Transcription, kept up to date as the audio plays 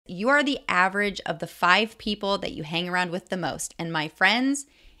you are the average of the 5 people that you hang around with the most. And my friends,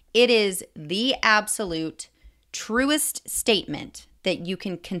 it is the absolute truest statement that you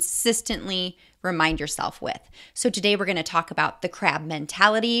can consistently remind yourself with. So today we're going to talk about the crab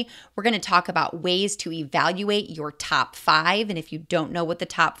mentality. We're going to talk about ways to evaluate your top 5. And if you don't know what the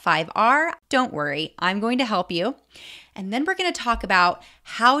top 5 are, don't worry, I'm going to help you. And then we're going to talk about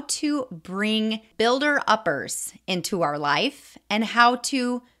how to bring builder-uppers into our life and how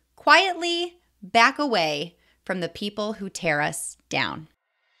to quietly back away from the people who tear us down.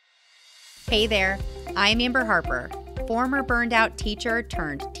 Hey there, I'm Amber Harper, former burned out teacher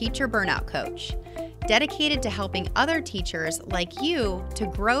turned teacher burnout coach, dedicated to helping other teachers like you to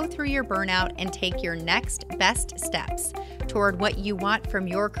grow through your burnout and take your next best steps toward what you want from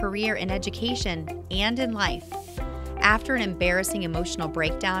your career in education and in life. After an embarrassing emotional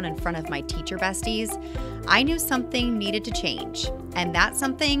breakdown in front of my teacher besties, I knew something needed to change, and that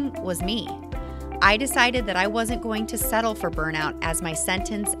something was me. I decided that I wasn't going to settle for burnout as my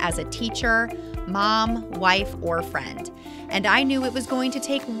sentence as a teacher, mom, wife, or friend. And I knew it was going to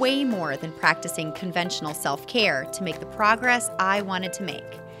take way more than practicing conventional self-care to make the progress I wanted to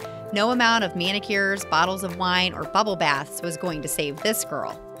make. No amount of manicures, bottles of wine, or bubble baths was going to save this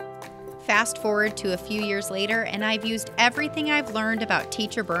girl. Fast forward to a few years later, and I've used everything I've learned about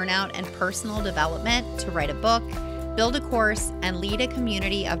teacher burnout and personal development to write a book, build a course, and lead a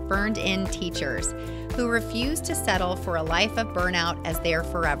community of burned-in teachers who refuse to settle for a life of burnout as their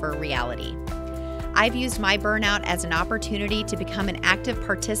forever reality. I've used my burnout as an opportunity to become an active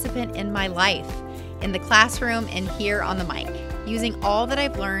participant in my life, in the classroom and here on the mic, using all that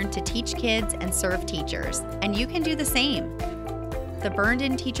I've learned to teach kids and serve teachers. And you can do the same. The Burned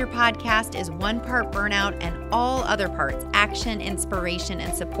In Teacher podcast is 1 part burnout and all other parts action, inspiration,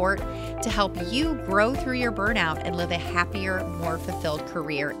 and support to help you grow through your burnout and live a happier, more fulfilled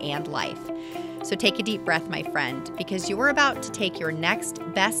career and life. So take a deep breath, my friend, because you're about to take your next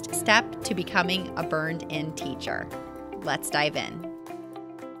best step to becoming a burned in teacher. Let's dive in.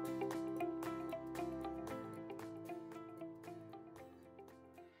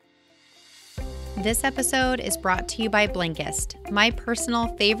 This episode is brought to you by Blinkist, my personal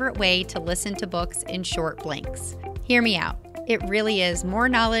favorite way to listen to books in short blinks. Hear me out. It really is more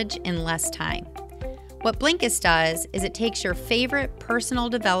knowledge in less time. What Blinkist does is it takes your favorite personal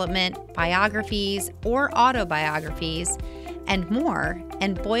development, biographies, or autobiographies, and more,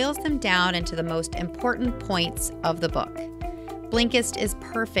 and boils them down into the most important points of the book. Blinkist is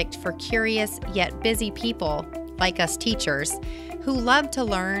perfect for curious yet busy people like us teachers who love to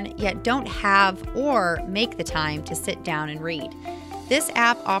learn yet don't have or make the time to sit down and read. This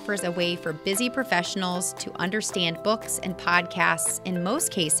app offers a way for busy professionals to understand books and podcasts, in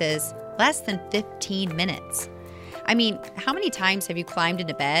most cases, less than 15 minutes. I mean, how many times have you climbed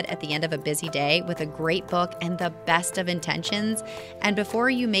into bed at the end of a busy day with a great book and the best of intentions, and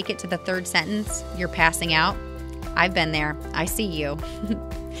before you make it to the 3rd sentence, you're passing out? I've been there. I see you.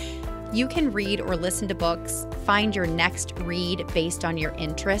 You can read or listen to books, find your next read based on your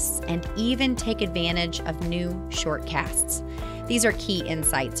interests, and even take advantage of new shortcasts. These are key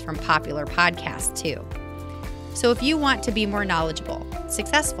insights from popular podcasts, too. So if you want to be more knowledgeable,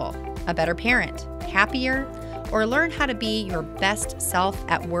 successful, a better parent, happier, or learn how to be your best self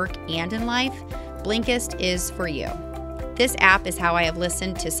at work and in life, Blinkist is for you. This app is how I have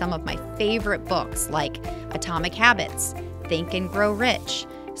listened to some of my favorite books like Atomic Habits, Think and Grow Rich,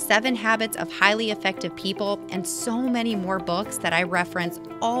 7 Habits of Highly Effective People, and so many more books that I reference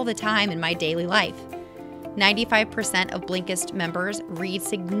all the time in my daily life. 95% of Blinkist members read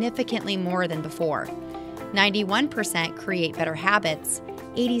significantly more than before. 91% create better habits.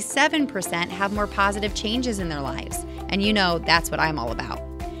 87% have more positive changes in their lives. And you know that's what I'm all about.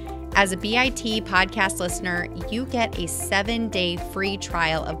 As a BIT podcast listener, you get a 7-day free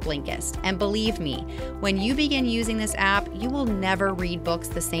trial of Blinkist. And believe me, when you begin using this app, you will never read books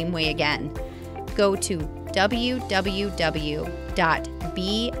the same way again. Go to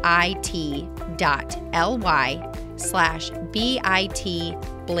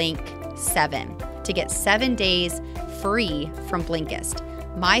www.bit.ly/bitblink7 to get 7 days free from Blinkist,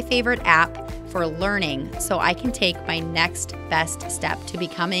 my favorite app for learning so I can take my next best step to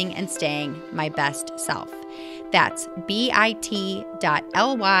becoming and staying my best self. That's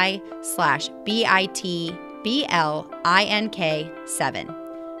bit.ly/bitblink7.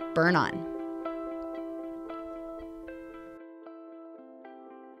 Burn on.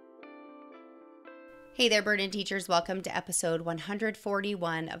 Hey there, Burned In Teachers. Welcome to episode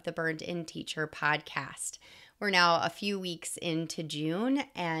 141 of the Burned In Teacher podcast. We're now a few weeks into June,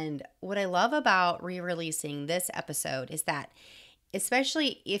 and what I love about re-releasing this episode is that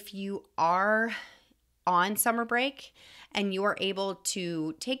especially if you are on summer break and you are able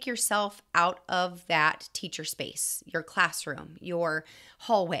to take yourself out of that teacher space, your classroom, your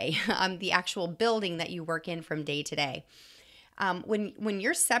hallway, the actual building that you work in from day to day. When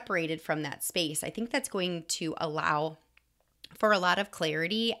you're separated from that space, I think that's going to allow for a lot of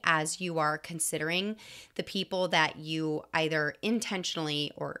clarity as you are considering the people that you either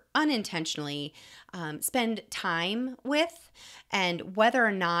intentionally or unintentionally spend time with, and whether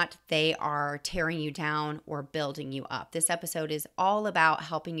or not they are tearing you down or building you up. This episode is all about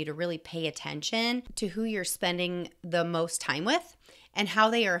helping you to really pay attention to who you're spending the most time with and how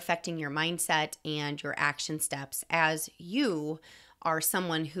they are affecting your mindset and your action steps as you are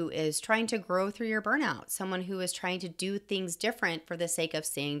someone who is trying to grow through your burnout, someone who is trying to do things different for the sake of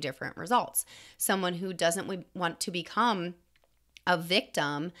seeing different results, someone who doesn't want to become a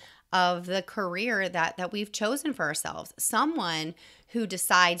victim of the career that we've chosen for ourselves, someone who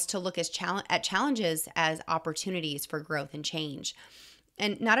decides to look at challenges as opportunities for growth and change.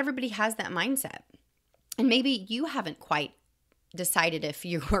 And not everybody has that mindset. And maybe you haven't quite decided if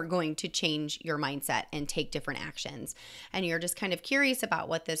you are going to change your mindset and take different actions. And you're just kind of curious about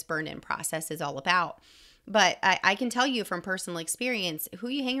what this burn-in process is all about. But I can tell you from personal experience, who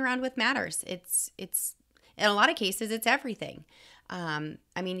you hang around with matters. It's in a lot of cases, it's everything. You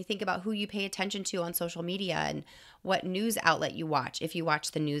think about who you pay attention to on social media and what news outlet you watch, if you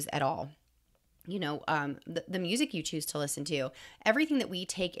watch the news at all. The music you choose to listen to. Everything that we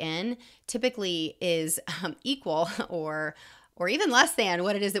take in typically is equal or even less than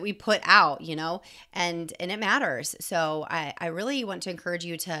what it is that we put out, and it matters. So I really want to encourage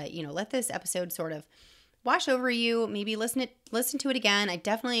you to, let this episode sort of wash over you, maybe listen to it again. I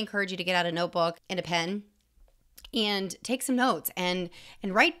definitely encourage you to get out a notebook and a pen and take some notes and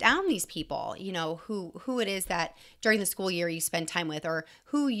write down these people, who it is that during the school year you spend time with, or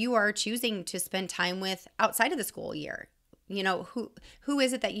who you are choosing to spend time with outside of the school year. Who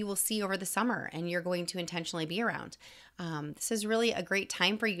is it that you will see over the summer and you're going to intentionally be around? This is really a great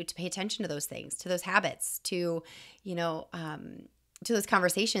time for you to pay attention to those things, to those habits, to those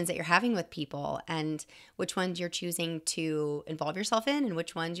conversations that you're having with people, and which ones you're choosing to involve yourself in and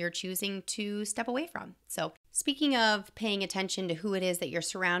which ones you're choosing to step away from. So speaking of paying attention to who it is that you're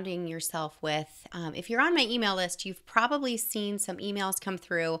surrounding yourself with, if you're on my email list, you've probably seen some emails come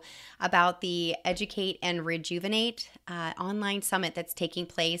through about the Educate and Rejuvenate online summit that's taking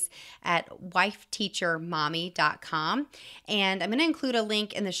place at wifeteachermommy.com. And I'm going to include a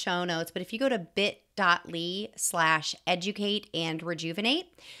link in the show notes, but if you go to bit.ly/educate and rejuvenate,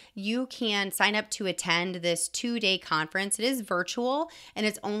 you can sign up to attend this 2-day conference. It is virtual and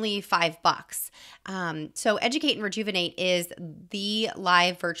it's only $5. So Educate and Rejuvenate is the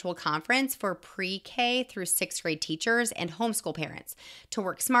live virtual conference for pre-K through 6th grade teachers and homeschool parents to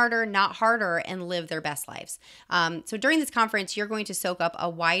work smarter, not harder, and live their best lives. So during this conference, you're going to soak up a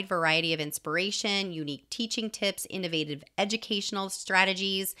wide variety of inspiration, unique teaching tips, innovative educational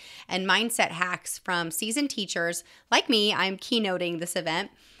strategies, and mindset hacks from seasoned teachers like me. I'm keynoting this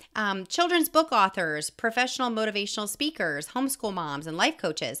event. Children's book authors, professional motivational speakers, homeschool moms, and life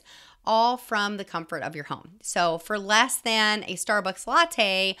coaches, all from the comfort of your home. So for less than a Starbucks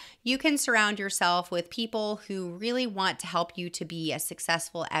latte, you can surround yourself with people who really want to help you to be as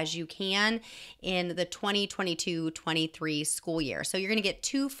successful as you can in the 2022-23 school year. So you're going to get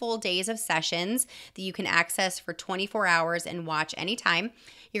 2 full days of sessions that you can access for 24 hours and watch anytime.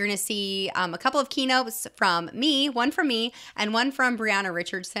 You're going to see a couple of keynotes from me, one from me and one from Brianna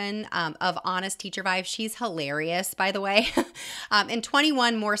Richardson of Honest Teacher Vibes. She's hilarious, by the way. And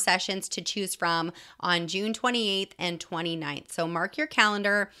 21 more sessions to choose from on June 28th and 29th. So mark your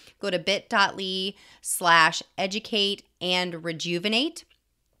calendar, go to bit.ly/educate and rejuvenate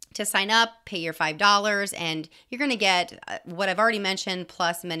to sign up, pay your $5, and you're going to get what I've already mentioned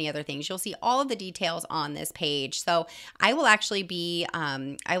plus many other things. You'll see all of the details on this page. So I will actually be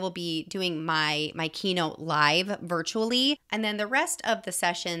doing my keynote live virtually, and then the rest of the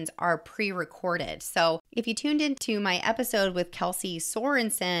sessions are pre-recorded. So if you tuned into my episode with Kelsey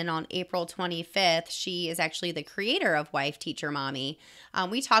Sorensen on April 25th, she is actually the creator of Wife Teacher Mommy.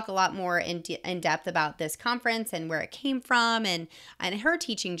 We talk a lot more in depth about this conference and where it came from and her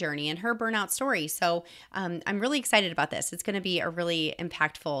teaching journey and her burnout story. So I'm really excited about this. It's going to be a really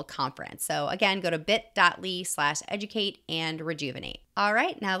impactful conference. So again, go to bit.ly/educate and rejuvenate. All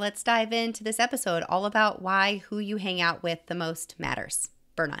right, now let's dive into this episode all about why who you hang out with the most matters.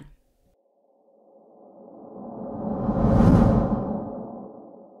 Burn on.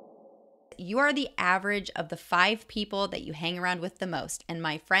 You are the average of the 5 people that you hang around with the most. And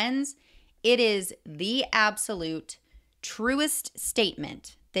my friends, it is the absolute truest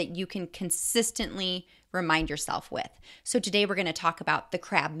statement that you can consistently remind yourself with. So today we're going to talk about the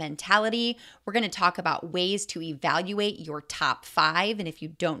crab mentality. We're going to talk about ways to evaluate your top 5. And if you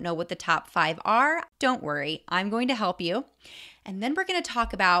don't know what the top 5 are, don't worry, I'm going to help you. And then we're going to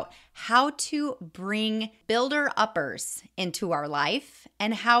talk about how to bring builder-uppers into our life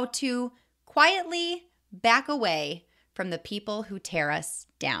and how to quietly back away from the people who tear us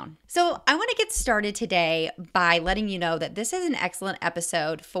down. So I want to get started today by letting you know that this is an excellent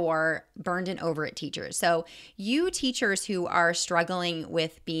episode for burned and over it teachers. So you teachers who are struggling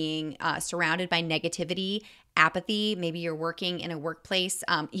with being surrounded by negativity, apathy, maybe you're working in a workplace,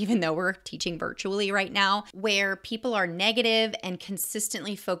 even though we're teaching virtually right now, where people are negative and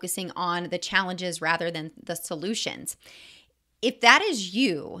consistently focusing on the challenges rather than the solutions. If that is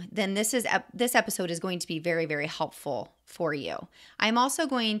you, then this episode is going to be very, very helpful for you. I'm also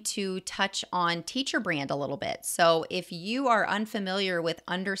going to touch on teacher brand a little bit. So if you are unfamiliar with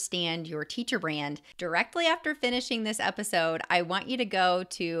Understand Your Teacher Brand, directly after finishing this episode, I want you to go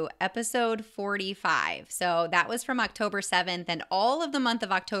to episode 45. So that was from October 7th, and all of the month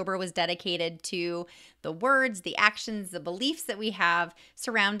of October was dedicated to the words, the actions, the beliefs that we have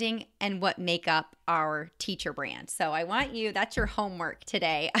surrounding and what make up our teacher brand. So I want you, that's your homework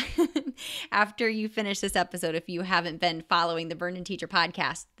today after you finish this episode if you haven't been following the Burned and Teacher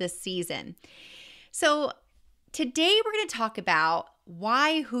podcast this season. So today we're going to talk about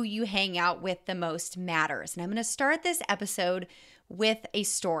why who you hang out with the most matters. And I'm going to start this episode with a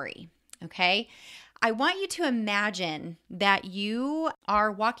story, okay? I want you to imagine that you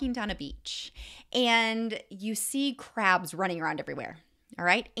are walking down a beach and you see crabs running around everywhere, all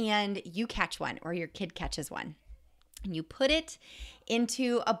right? And you catch one or your kid catches one. And you put it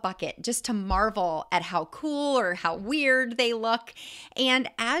into a bucket just to marvel at how cool or how weird they look. And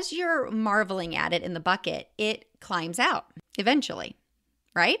as you're marveling at it in the bucket, it climbs out eventually,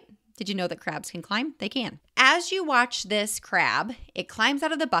 right? Did you know that crabs can climb? They can. As you watch this crab, it climbs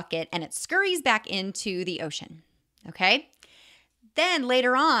out of the bucket and it scurries back into the ocean, okay? Then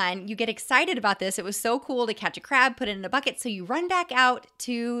later on, you get excited about this. It was so cool to catch a crab, put it in a bucket. So you run back out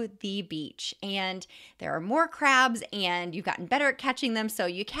to the beach and there are more crabs and you've gotten better at catching them. So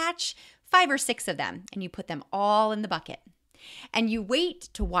you catch 5 or 6 of them and you put them all in the bucket and you wait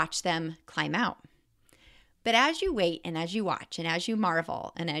to watch them climb out. But as you wait and as you watch and as you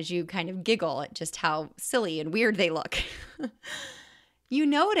marvel and as you kind of giggle at just how silly and weird they look, you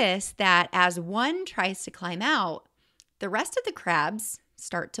notice that as one tries to climb out, the rest of the crabs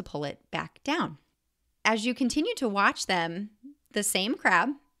start to pull it back down. As you continue to watch them, the same crab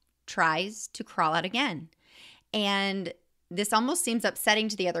tries to crawl out again. And this almost seems upsetting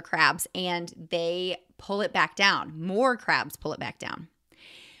to the other crabs, and they pull it back down. More crabs pull it back down.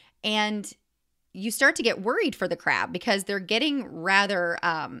 And you start to get worried for the crab because they're getting rather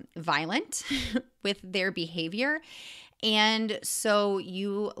violent with their behavior. And so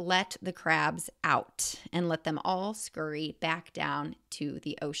you let the crabs out and let them all scurry back down to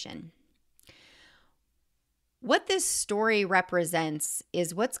the ocean. What this story represents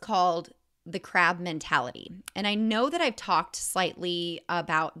is what's called the crab mentality. And I know that I've talked slightly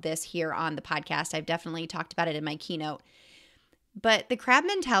about this here on the podcast. I've definitely talked about it in my keynote. But the crab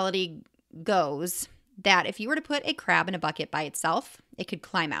mentality goes that if you were to put a crab in a bucket by itself, it could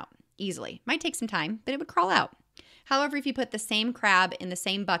climb out easily. Might take some time, but it would crawl out. However, if you put the same crab in the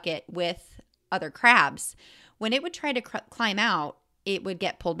same bucket with other crabs, when it would try to climb out, it would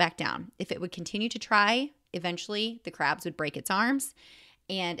get pulled back down. If it would continue to try, eventually the crabs would break its arms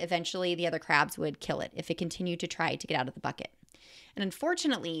and eventually the other crabs would kill it if it continued to try to get out of the bucket. And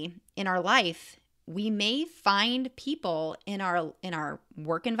unfortunately, in our life, we may find people in our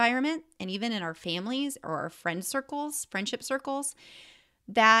work environment and even in our families or our friendship circles,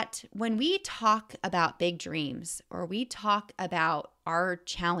 that when we talk about big dreams or we talk about our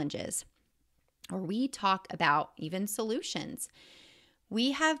challenges or we talk about even solutions,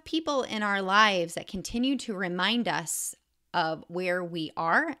 we have people in our lives that continue to remind us of where we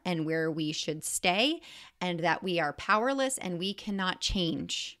are and where we should stay and that we are powerless and we cannot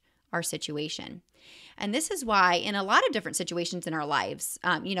change our situation. And this is why in a lot of different situations in our lives,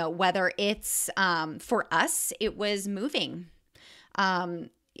 whether it's for us, it was moving.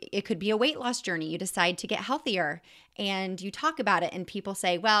 It could be a weight loss journey. You decide to get healthier and you talk about it and people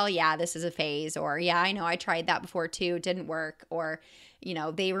say, well, yeah, this is a phase, or yeah, I know I tried that before too. It didn't work. Or,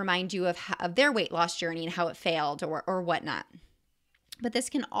 they remind you of their weight loss journey and how it failed or whatnot. But this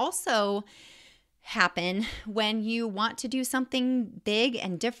can also happen when you want to do something big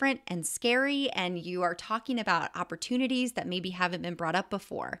and different and scary and you are talking about opportunities that maybe haven't been brought up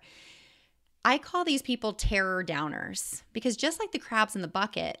before. I call these people terror downers because just like the crabs in the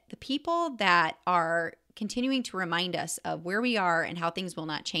bucket, the people that are continuing to remind us of where we are and how things will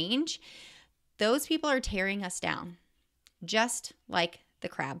not change, those people are tearing us down, just like the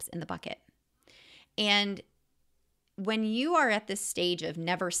crabs in the bucket. And when you are at this stage of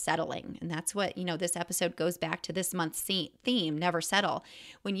never settling, and that's what, this episode goes back to this month's theme, never settle.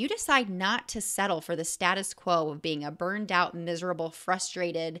 When you decide not to settle for the status quo of being a burned out, miserable,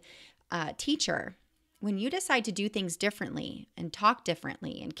 frustrated teacher, when you decide to do things differently and talk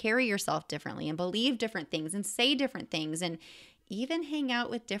differently and carry yourself differently and believe different things and say different things and even hang out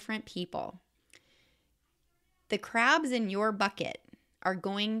with different people, the crabs in your bucket are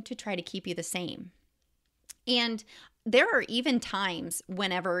going to try to keep you the same. And there are even times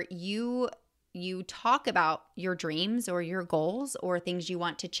whenever you talk about your dreams or your goals or things you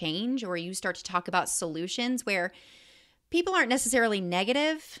want to change, or you start to talk about solutions where people aren't necessarily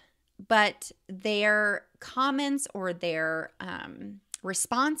negative, but their comments or their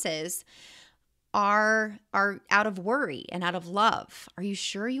responses are out of worry and out of love. Are you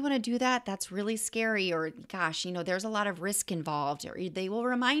sure you want to do that? That's really scary. Or gosh, there's a lot of risk involved. Or they will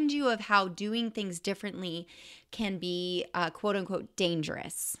remind you of how doing things differently can be quote unquote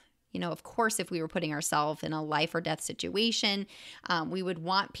dangerous. Of course, if we were putting ourselves in a life or death situation, we would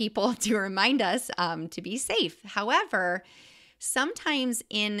want people to remind us to be safe. However, sometimes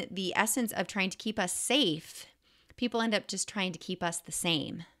in the essence of trying to keep us safe, people end up just trying to keep us the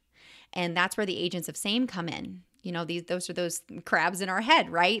same. And that's where the agents of same come in. Those are those crabs in our head,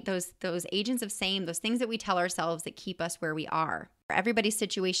 right? Those agents of same, those things that we tell ourselves that keep us where we are. Everybody's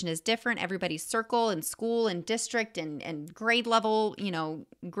situation is different. Everybody's circle and school and district and grade level,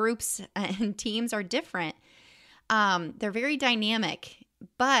 groups and teams are different. They're very dynamic,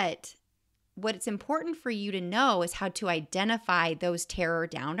 but what it's important for you to know is how to identify those terror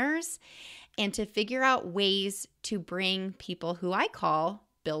downers and to figure out ways to bring people who I call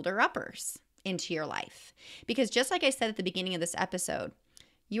builder-uppers into your life. Because just like I said at the beginning of this episode,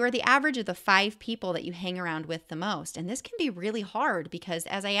 you are the average of the 5 people that you hang around with the most. And this can be really hard because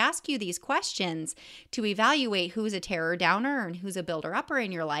as I ask you these questions to evaluate who's a terror downer and who's a builder-upper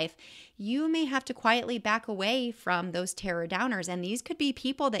in your life, you may have to quietly back away from those terror downers. And these could be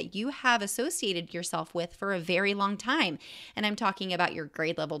people that you have associated yourself with for a very long time. And I'm talking about your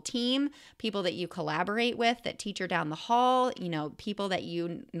grade level team, people that you collaborate with that teacher down the hall, people that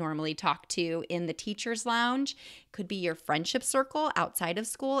you normally talk to in the teacher's lounge, could be your friendship circle outside of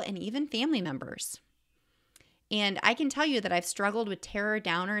school, and even family members. And I can tell you that I've struggled with terror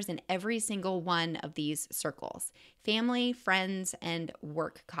downers in every single one of these circles: family, friends, and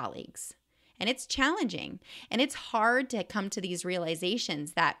work colleagues. And it's challenging. And it's hard to come to these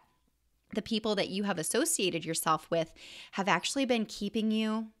realizations that the people that you have associated yourself with have actually been keeping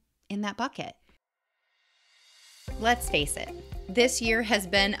you in that bucket. Let's face it, this year has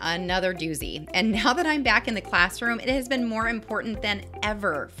been another doozy. And now that I'm back in the classroom, it has been more important than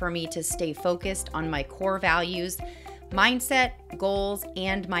ever for me to stay focused on my core values, mindset, goals,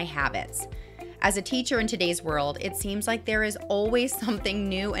 and my habits. As a teacher in today's world, it seems like there is always something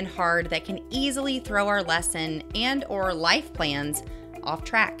new and hard that can easily throw our lesson and or life plans off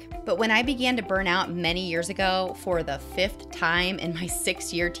track. But when I began to burn out many years ago for the 5th time in my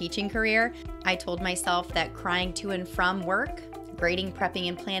 6-year teaching career, I told myself that crying to and from work, grading, prepping,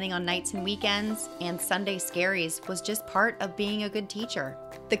 and planning on nights and weekends, and Sunday scaries was just part of being a good teacher.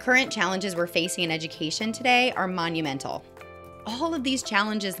 The current challenges we're facing in education today are monumental. All of these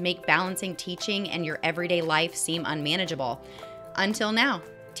challenges make balancing teaching and your everyday life seem unmanageable. Until now,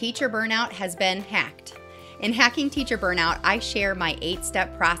 teacher burnout has been hacked. In Hacking Teacher Burnout, I share my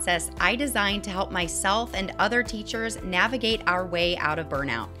 8-step process I designed to help myself and other teachers navigate our way out of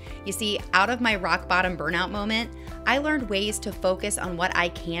burnout. You see, out of my rock bottom burnout moment, I learned ways to focus on what I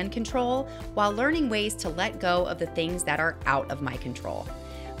can control while learning ways to let go of the things that are out of my control.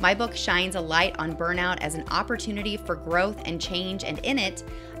 My book shines a light on burnout as an opportunity for growth and change, and in it,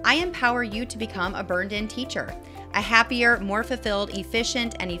 I empower you to become a burned-in teacher, a happier, more fulfilled,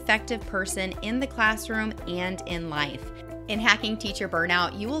 efficient, and effective person in the classroom and in life. In Hacking Teacher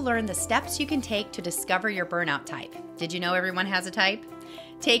Burnout, you will learn the steps you can take to discover your burnout type. Did you know everyone has a type?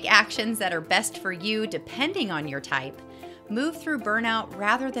 Take actions that are best for you depending on your type. Move through burnout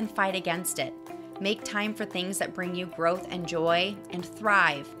rather than fight against it. Make time for things that bring you growth and joy, and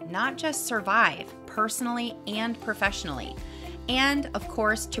thrive, not just survive, personally and professionally. And, of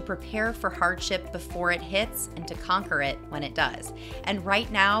course, to prepare for hardship before it hits and to conquer it when it does. And right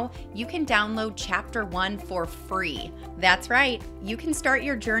now, you can download Chapter 1 for free. That's right, you can start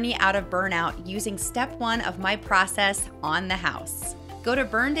your journey out of burnout using Step 1 of my process on the house. Go to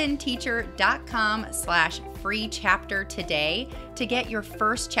burnedinteacher.com/free chapter today to get your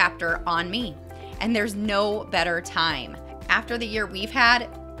first chapter on me. And there's no better time. After the year we've had,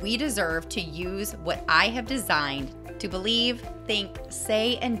 we deserve to use what I have designed to believe, think,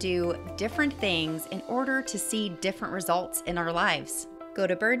 say, and do different things in order to see different results in our lives. Go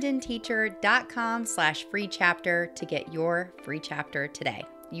to burnedinteacher.com/free chapter to get your free chapter today.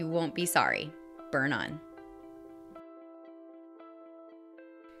 You won't be sorry. Burn on.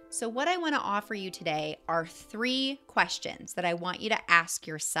 So what I want to offer you today are 3 questions that I want you to ask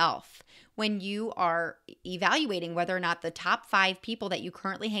yourself when you are evaluating whether or not the top 5 people that you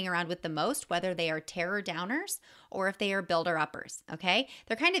currently hang around with the most, whether they are terror downers or if they are builder uppers, okay?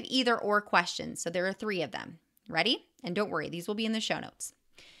 They're kind of either or questions, so there are 3 of them. Ready? And don't worry, these will be in the show notes.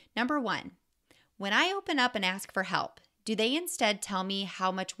 Number 1, when I open up and ask for help, do they instead tell me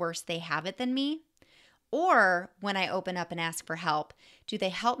how much worse they have it than me? Or when I open up and ask for help, do they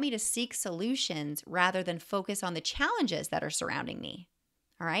help me to seek solutions rather than focus on the challenges that are surrounding me?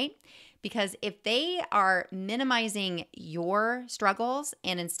 All right? Because if they are minimizing your struggles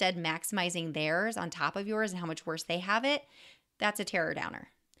and instead maximizing theirs on top of yours and how much worse they have it, that's a terror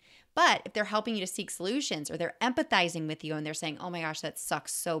downer. But if they're helping you to seek solutions or they're empathizing with you and they're saying, oh my gosh, that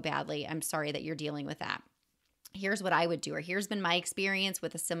sucks so badly. I'm sorry that you're dealing with that. Here's what I would do, or here's been my experience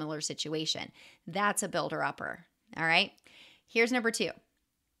with a similar situation. That's a builder upper, all right? Here's number 2.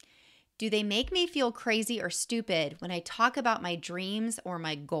 Do they make me feel crazy or stupid when I talk about my dreams or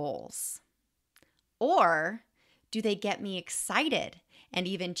my goals? Or do they get me excited and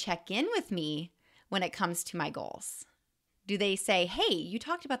even check in with me when it comes to my goals? Do they say, hey, you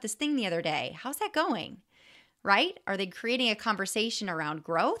talked about this thing the other day. How's that going? Right? Are they creating a conversation around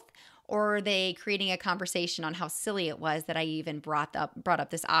growth? Or are they creating a conversation on how silly it was that I even brought up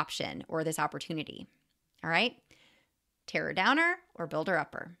this option or this opportunity? All right? Terror downer or builder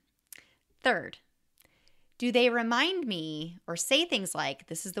upper? 3rd, do they remind me or say things like,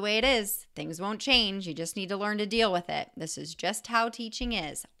 this is the way it is, things won't change, you just need to learn to deal with it, this is just how teaching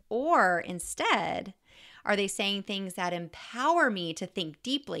is? Or instead, are they saying things that empower me to think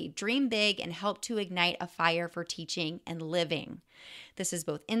deeply, dream big, and help to ignite a fire for teaching and living? This is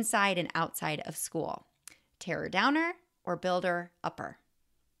both inside and outside of school. Terror downer or builder upper?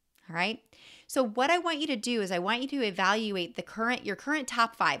 All right. So what I want you to do is I want you to evaluate your current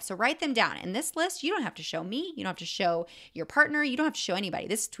top 5. So write them down. In this list, you don't have to show me. You don't have to show your partner. You don't have to show anybody.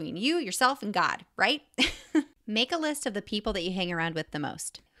 This is between you, yourself, and God, right? Make a list of the people that you hang around with the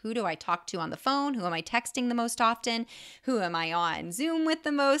most. Who do I talk to on the phone? Who am I texting the most often? Who am I on Zoom with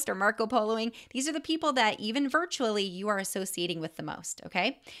the most or Marco Poloing? These are the people that even virtually you are associating with the most,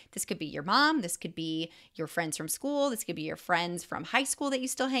 okay? This could be your mom. This could be your friends from school. This could be your friends from high school that you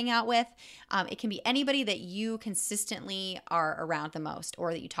still hang out with. It can be anybody that you consistently are around the most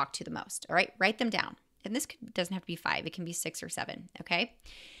or that you talk to the most, all right? Write them down. And this doesn't have to be 5. It can be 6 or 7, okay?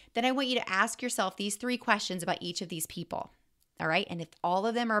 Then I want you to ask yourself these 3 questions about each of these people. All right. And if all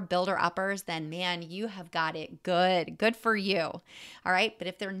of them are builder uppers, then man, you have got it good. Good for you. All right. But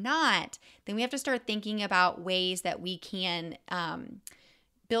if they're not, then we have to start thinking about ways that we can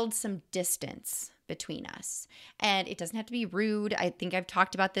build some distance between us. And it doesn't have to be rude. I think I've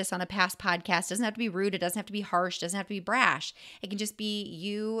talked about this on a past podcast. It doesn't have to be rude. It doesn't have to be harsh. It doesn't have to be brash. It can just be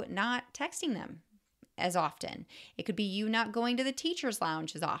you not texting them as often. It could be you not going to the teacher's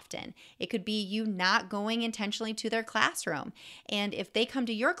lounge as often. It could be you not going intentionally to their classroom. And if they come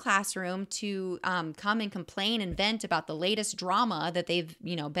to your classroom to come and complain and vent about the latest drama that they've,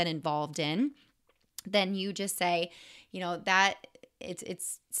 been involved in, then you just say, that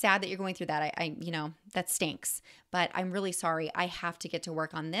it's sad that you're going through that. I that stinks, but I'm really sorry. I have to get to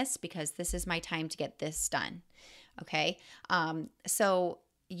work on this because this is my time to get this done. Okay. So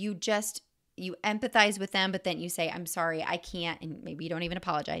you empathize with them, but then you say, I'm sorry, I can't. And maybe you don't even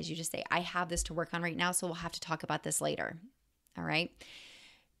apologize. You just say, I have this to work on right now, so we'll have to talk about this later. All right.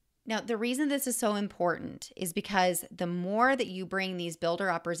 Now, the reason this is so important is because the more that you bring these builder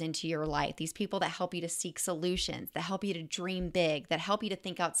uppers into your life, these people that help you to seek solutions, that help you to dream big, that help you to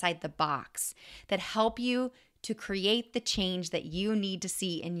think outside the box, that help you to create the change that you need to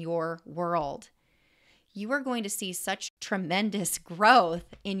see in your world, you are going to see such tremendous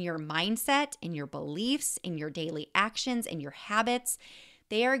growth in your mindset, in your beliefs, in your daily actions, in your habits.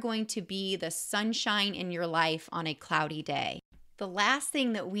 They are going to be the sunshine in your life on a cloudy day. The last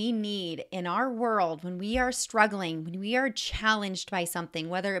thing that we need in our world when we are struggling, when we are challenged by something,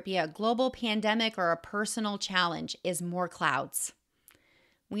 whether it be a global pandemic or a personal challenge, is more clouds.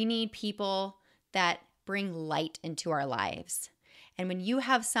 We need people that bring light into our lives. And when you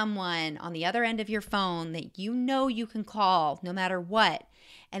have someone on the other end of your phone that you know you can call no matter what,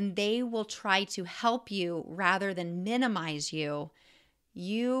 and they will try to help you rather than minimize you,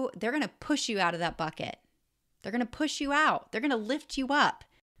 they're going to push you out of that bucket. They're going to push you out. They're going to lift you up.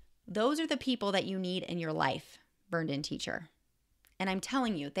 Those are the people that you need in your life, burned in teacher. And I'm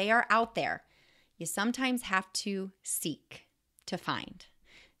telling you, they are out there. You sometimes have to seek to find.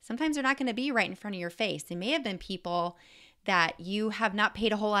 Sometimes they're not going to be right in front of your face. They may have been people that you have not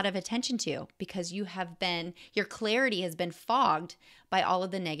paid a whole lot of attention to because your clarity has been fogged by all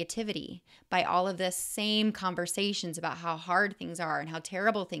of the negativity, by all of the same conversations about how hard things are and how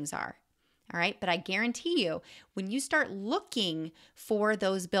terrible things are. All right. But I guarantee you, when you start looking for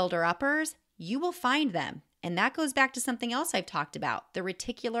those builder-uppers, you will find them. And that goes back to something else I've talked about, the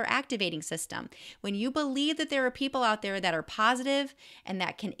reticular activating system. When you believe that there are people out there that are positive and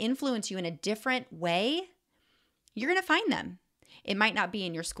that can influence you in a different way, you're going to find them. It might not be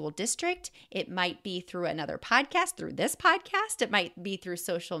in your school district. It might be through another podcast, through this podcast. It might be through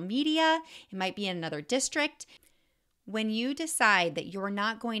social media. It might be in another district. When you decide that you're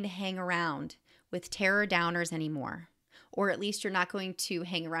not going to hang around with terror downers anymore, or at least you're not going to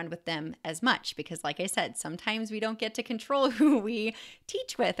hang around with them as much, because like I said, sometimes we don't get to control who we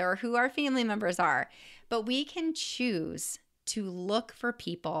teach with or who our family members are, but we can choose to look for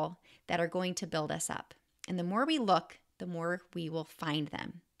people that are going to build us up. And the more we look, the more we will find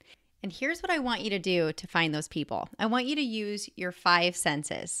them. And here's what I want you to do to find those people. I want you to use your 5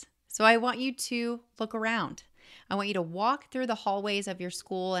 senses. So I want you to look around. I want you to walk through the hallways of your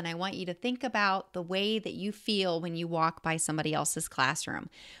school, and I want you to think about the way that you feel when you walk by somebody else's classroom.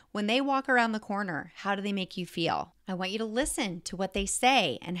 When they walk around the corner, how do they make you feel? I want you to listen to what they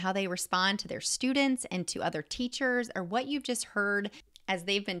say and how they respond to their students and to other teachers, or what you've just heard as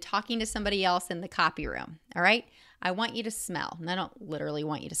they've been talking to somebody else in the copy room, all right? I want you to smell, and I don't literally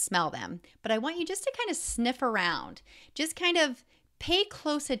want you to smell them, but I want you just to kind of sniff around, just kind of pay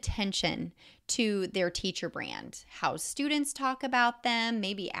close attention to their teacher brand, how students talk about them,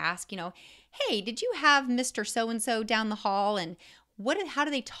 maybe ask, hey, did you have Mr. So-and-so down the hall, and how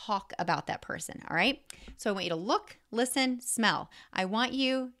do they talk about that person, all right? So I want you to look, listen, smell. I want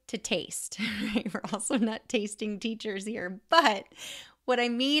you to taste, right? We're also not tasting teachers here, but what I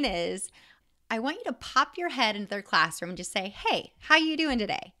mean is I want you to pop your head into their classroom and just say, hey, how you doing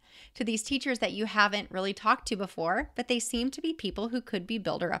today? To these teachers that you haven't really talked to before, but they seem to be people who could be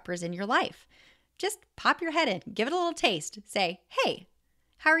builder-uppers in your life. Just pop your head in, give it a little taste, say, hey,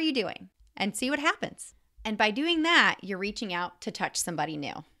 how are you doing? And see what happens. And by doing that, you're reaching out to touch somebody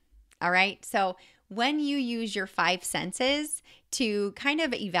new. All right? So when you use your 5 senses to kind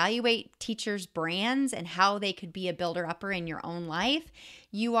of evaluate teachers' brands and how they could be a builder-upper in your own life,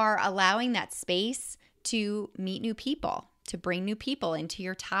 you are allowing that space to meet new people, to bring new people into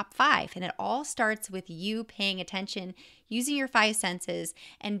your top 5. And it all starts with you paying attention, using your 5 senses,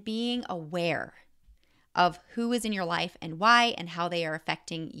 and being aware of who is in your life and why and how they are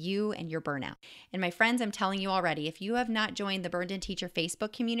affecting you and your burnout. And my friends, I'm telling you already, if you have not joined the Burned In Teacher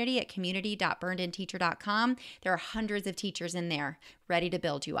Facebook community at community.burnedinteacher.com, there are hundreds of teachers in there ready to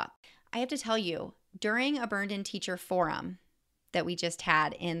build you up. I have to tell you, during a Burned In Teacher forum that we just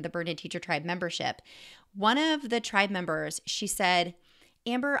had in the Burned In Teacher Tribe membership, one of the tribe members, she said,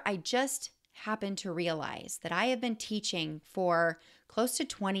 Amber, I just happened to realize that I have been teaching for close to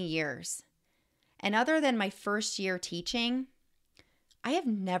 20 years. And other than my first year teaching, I have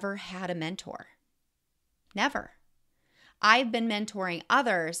never had a mentor. Never. I've been mentoring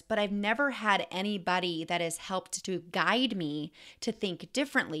others, but I've never had anybody that has helped to guide me to think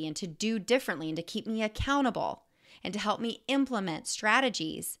differently and to do differently and to keep me accountable and to help me implement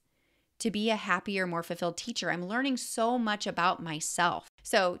strategies to be a happier, more fulfilled teacher. I'm learning so much about myself.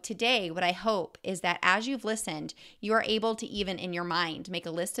 So today, what I hope is that as you've listened, you are able to even in your mind make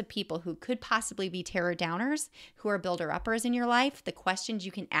a list of people who could possibly be terror downers, who are builder-uppers in your life, the questions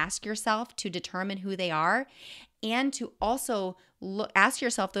you can ask yourself to determine who they are, and to also ask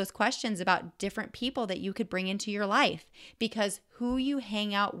yourself those questions about different people that you could bring into your life, because who you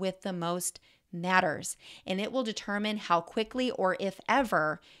hang out with the most matters, and it will determine how quickly or if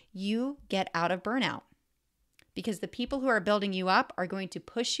ever you get out of burnout. Because the people who are building you up are going to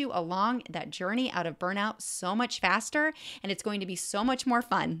push you along that journey out of burnout so much faster, and it's going to be so much more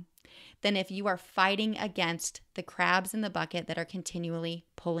fun than if you are fighting against the crabs in the bucket that are continually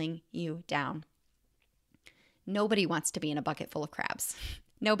pulling you down. Nobody wants to be in a bucket full of crabs.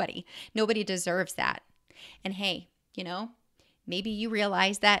 Nobody. Nobody deserves that. And hey, maybe you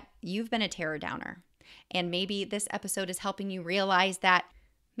realize that you've been a terror downer, and maybe this episode is helping you realize that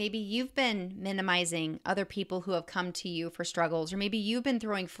Maybe you've been minimizing other people who have come to you for struggles, or maybe you've been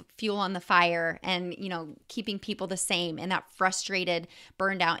throwing fuel on the fire and, keeping people the same in that frustrated,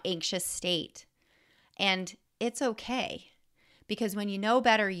 burned out, anxious state. And it's okay. Because when you know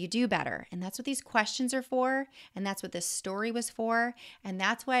better, you do better. And that's what these questions are for. And that's what this story was for. And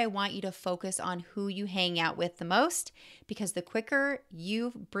that's why I want you to focus on who you hang out with the most. Because the quicker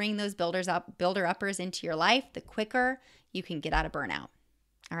you bring those builder-uppers into your life, the quicker you can get out of burnout.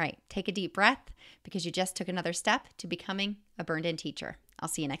 All right, take a deep breath because you just took another step to becoming a burned-in teacher. I'll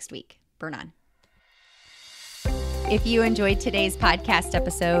see you next week. Burn on. If you enjoyed today's podcast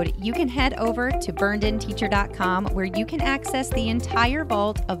episode, you can head over to burnedinteacher.com where you can access the entire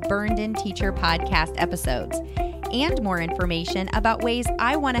vault of Burned In Teacher podcast episodes and more information about ways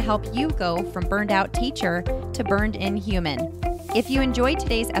I want to help you go from burned out teacher to burned in human. If you enjoyed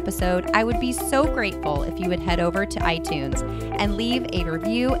today's episode, I would be so grateful if you would head over to iTunes and leave a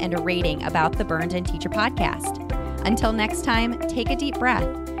review and a rating about the Burned In Teacher podcast. Until next time, take a deep breath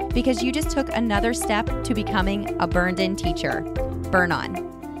because you just took another step to becoming a burned in teacher. Burn on.